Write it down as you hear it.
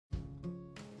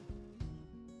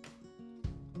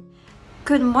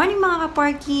Good morning mga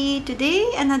kaparky! Today,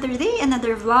 another day,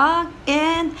 another vlog,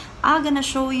 and I'm gonna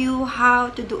show you how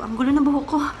to do... Ang gulo na buhok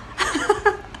ko!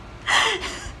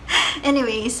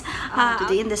 Anyways,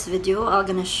 today in this video, I'm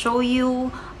gonna show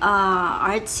you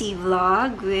artsy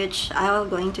vlog, which I will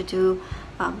going to do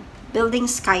building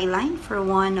skyline for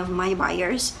one of my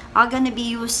buyers. I'm gonna be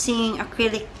using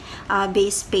acrylic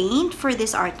base paint for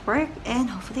this artwork,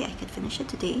 and hopefully I can finish it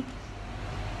today.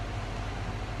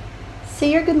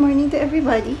 Say your good morning to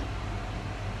everybody.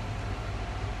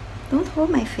 Don't hold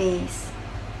my face.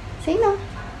 Say no.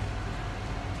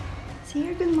 Say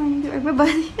your good morning to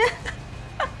everybody.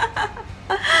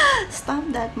 Stop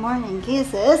that morning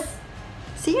kisses.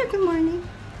 Say your good morning.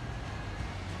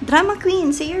 Drama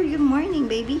queen, say your good morning,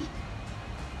 baby.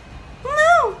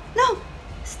 No, no.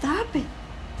 Stop it.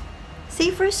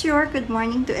 Say first your good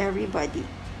morning to everybody.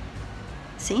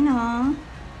 Say no.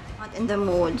 Not in the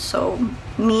mood, so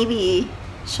maybe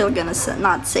she'll gonna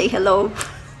not say hello.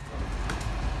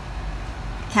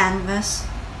 Canvas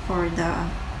for the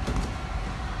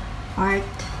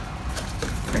art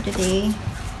for today.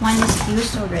 One is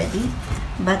used already,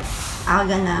 but I'm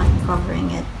gonna covering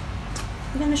it.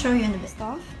 I'm gonna show you in the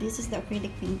stuff. This is the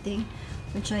acrylic painting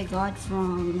which I got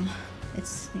from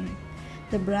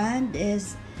the brand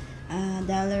is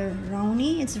Dollar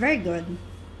Rowney. It's very good.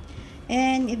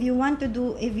 And if you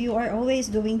are always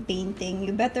doing painting,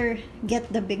 you better get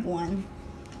the big one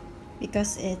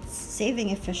because it's saving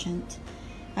efficient.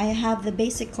 I have the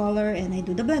basic color and I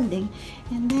do the blending.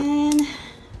 And then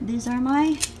these are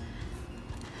my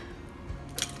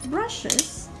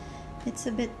brushes. It's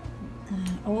a bit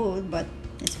old, but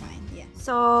it's fine. Yeah.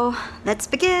 So let's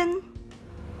begin.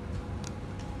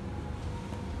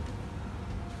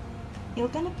 You're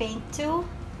gonna paint too.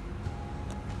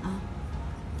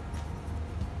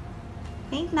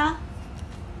 Paint na.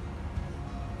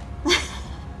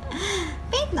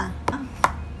 Paint na.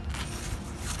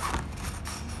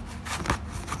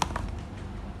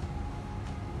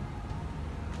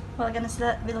 We're gonna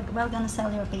sell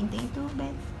your painting too,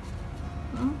 babe.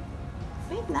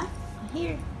 Paint na.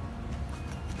 Here.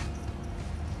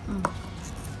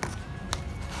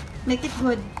 Make it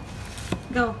good.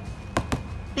 Go.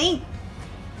 Paint.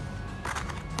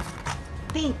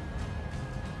 Paint.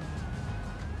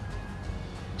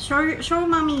 Show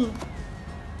mommy.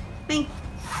 Paint.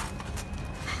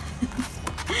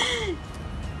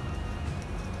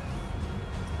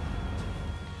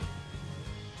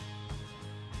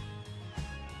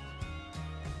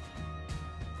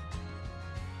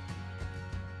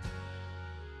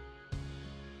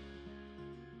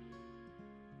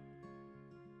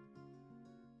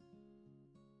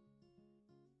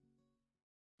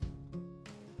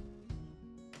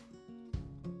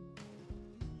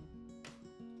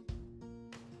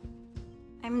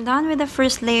 I'm done with the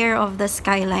first layer of the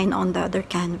skyline on the other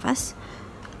canvas.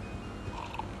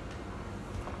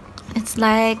 It's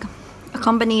like a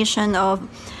combination of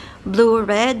blue,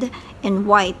 red, and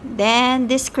white. Then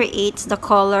this creates the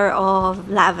color of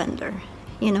lavender,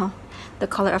 you know, the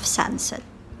color of sunset.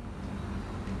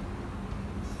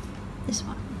 This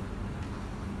one.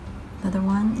 The other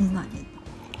one is not yet.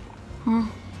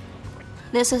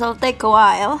 This will take a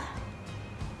while.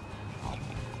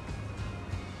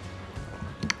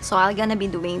 So I'm gonna be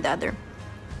doing the other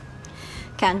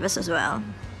canvas as well.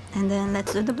 And then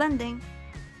let's do the blending.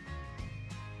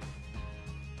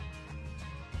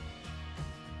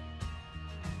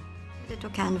 To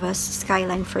canvas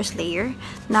skyline first layer.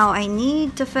 Now I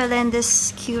need to fill in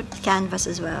this cute canvas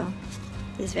as well.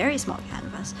 This very small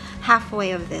canvas.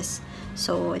 Halfway of this.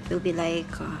 So it will be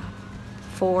like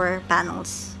 4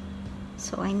 panels.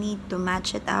 So I need to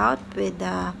match it out with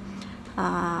the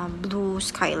blue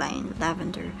skyline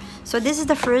lavender. So this is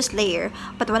the first layer,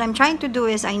 but what I'm trying to do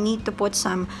is I need to put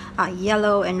some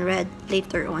yellow and red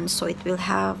later on, so it will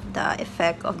have the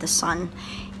effect of the sun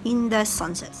in the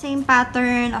sunset. Same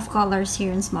pattern of colors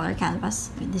here in smaller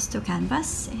canvas with these 2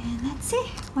 canvas, and let's see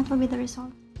what will be the result.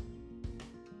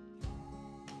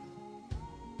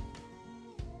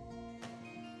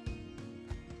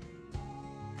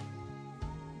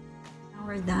 Now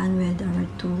we're done with our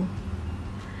 2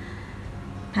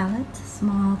 palette,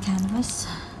 small canvas,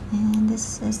 and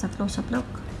this is the close-up look.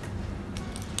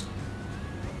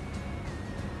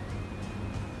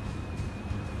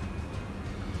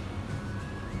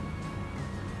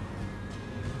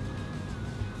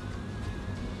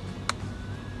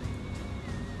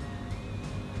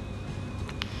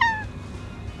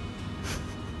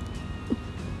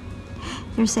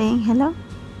 You're saying hello?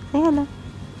 Say hello.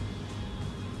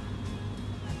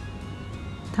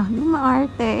 Don't be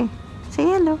maarte. Say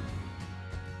hello.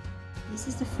 This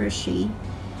is the first shade.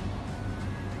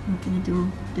 we're gonna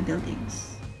do the buildings.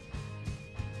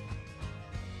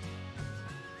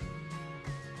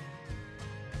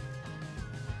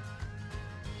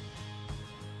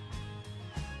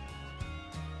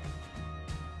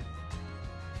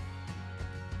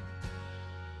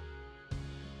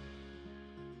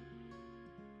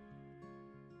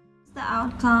 The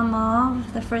outcome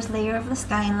of the first layer of the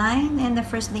skyline and the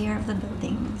first layer of the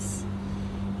buildings.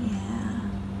 Yeah,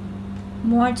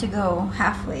 more to go,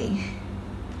 halfway.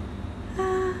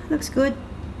 Looks good,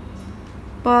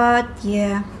 but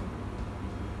yeah,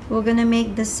 we're gonna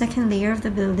make the second layer of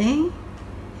the building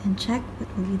and check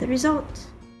what will be the result.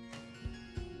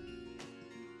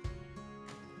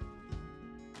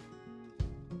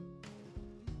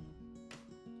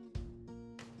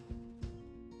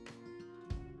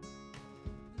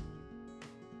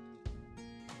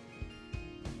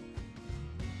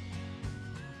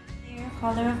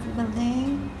 Color of the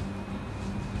building.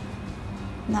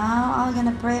 Now I'm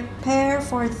gonna prepare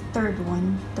for the third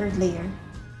layer.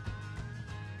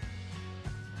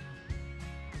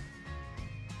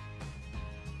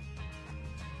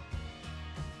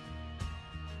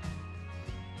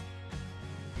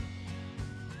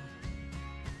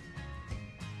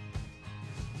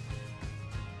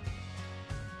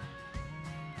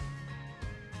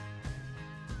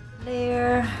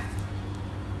 Layer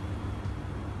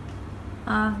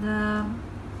of the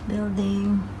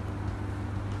building.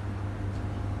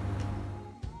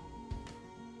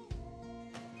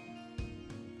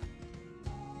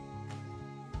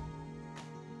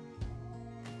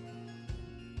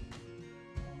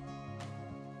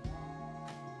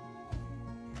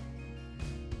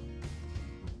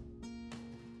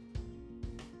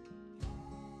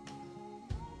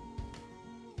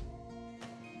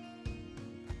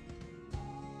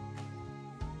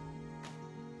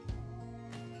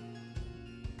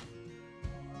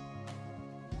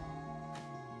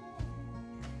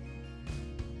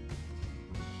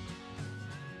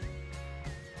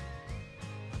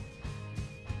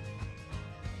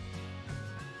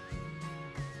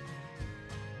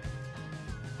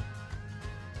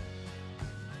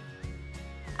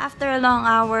 After a long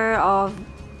hour of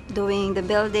doing the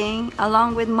building,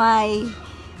 along with my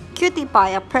cutie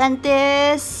pie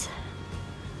apprentice,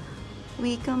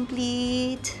 we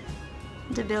complete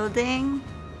the building.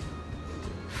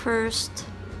 First,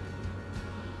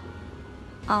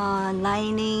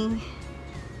 lining,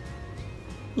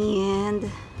 and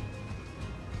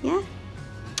yeah.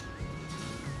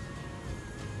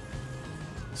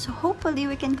 So hopefully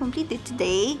we can complete it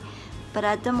today. But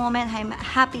at the moment, I'm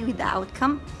happy with the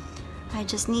outcome. I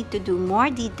just need to do more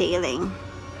detailing.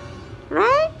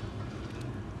 Right?